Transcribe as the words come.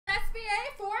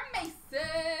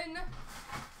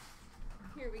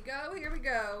go, here we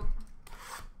go.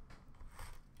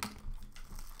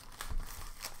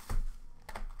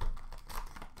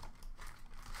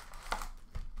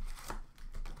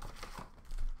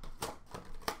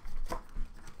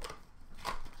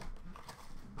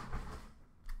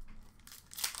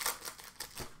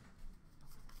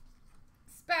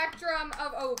 Spectrum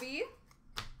of Ovi.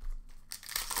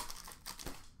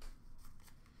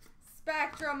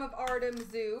 Spectrum of Artem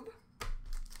Zub.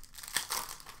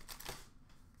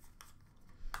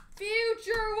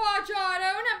 Future Watch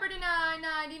Auto, number to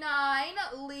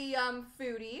 999, Liam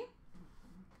Foodie.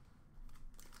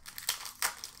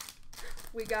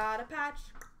 We got a patch,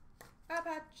 a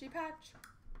patchy patch.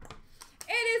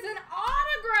 It is an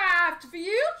autographed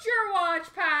Future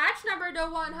Watch patch, number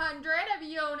to 100 of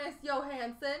Jonas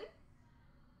Johansson.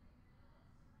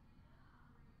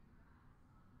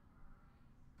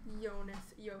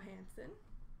 Jonas Johansson.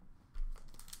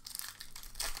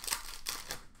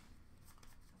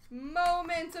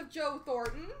 Moments of Joe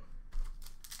Thornton.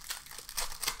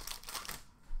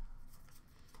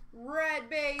 Red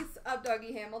base of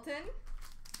Dougie Hamilton.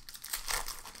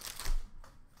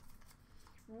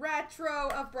 Retro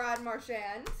of Brad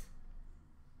Marchand.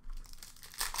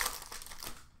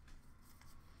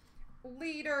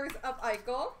 Leaders of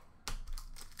Eichel.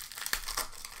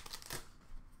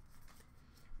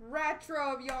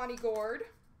 Retro of Yanni Gord.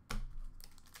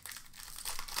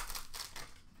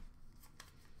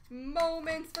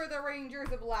 Moments for the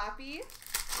Rangers of Lappy.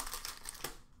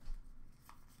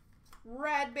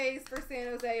 Red base for San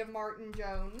Jose of Martin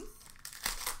Jones.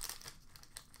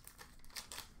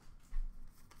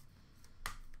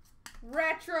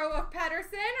 Retro of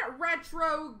Pedersen.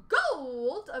 Retro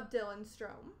gold of Dylan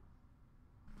Strome.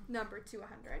 Number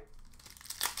 200.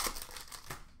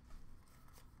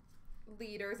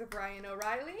 Leaders of Ryan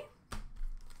O'Reilly.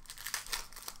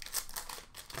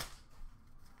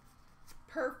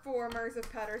 Performers of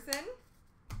Pedersen.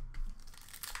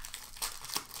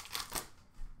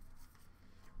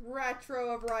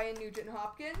 Retro of Ryan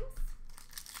Nugent-Hopkins.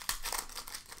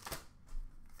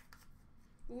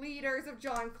 Leaders of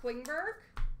John Klingberg.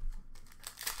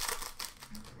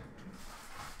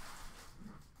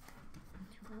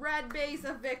 Red base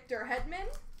of Victor Hedman.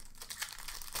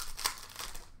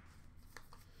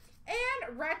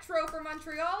 And retro for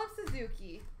Montreal of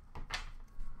Suzuki.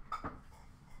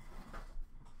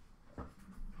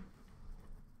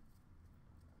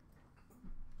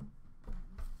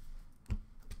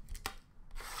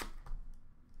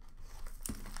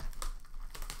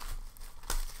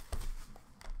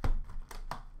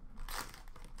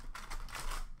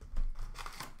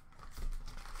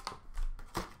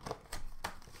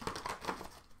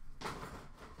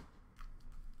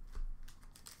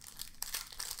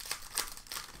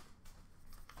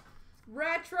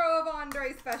 Retro of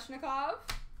Andrei Svechnikov.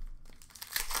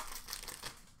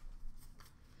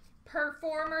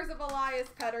 Performers of Elias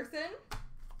Pettersson.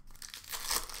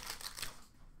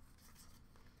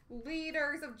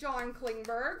 Leaders of John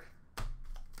Klingberg.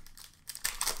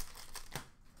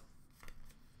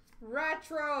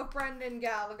 Retro of Brendan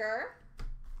Gallagher.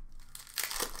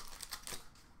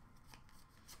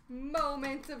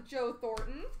 Moments of Joe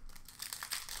Thornton.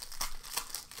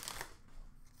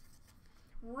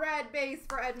 Red base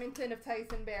for Edmonton of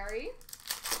Tyson Barrie.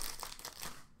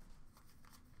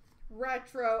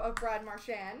 Retro of Brad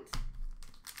Marchand.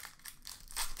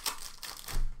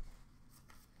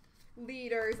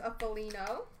 Leaders of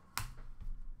Foligno.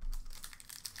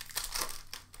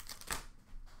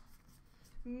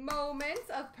 Moments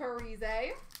of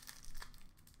Parise.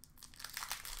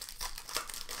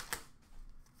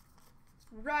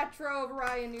 Retro of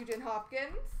Ryan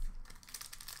Nugent-Hopkins.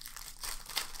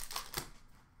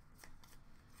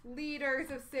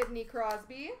 Leaders of Sidney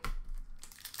Crosby.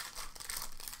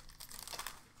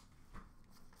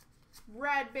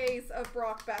 Red base of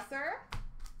Brock Besser.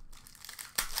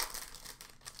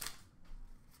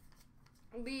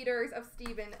 Leaders of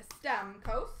Steven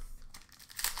Stamkos.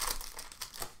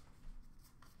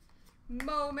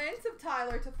 Moments of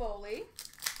Tyler Toffoli.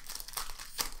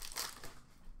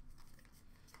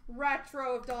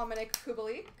 Retro of Dominic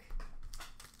Kubalik.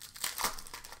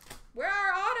 Where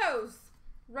are autos?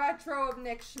 Retro of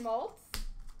Nick Schmaltz.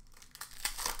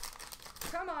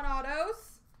 Come on,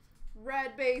 autos.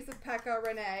 Red base of Pekka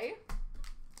Rinne.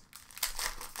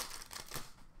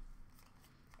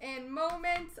 And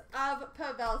Moments of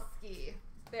Pavelski.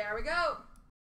 There we go.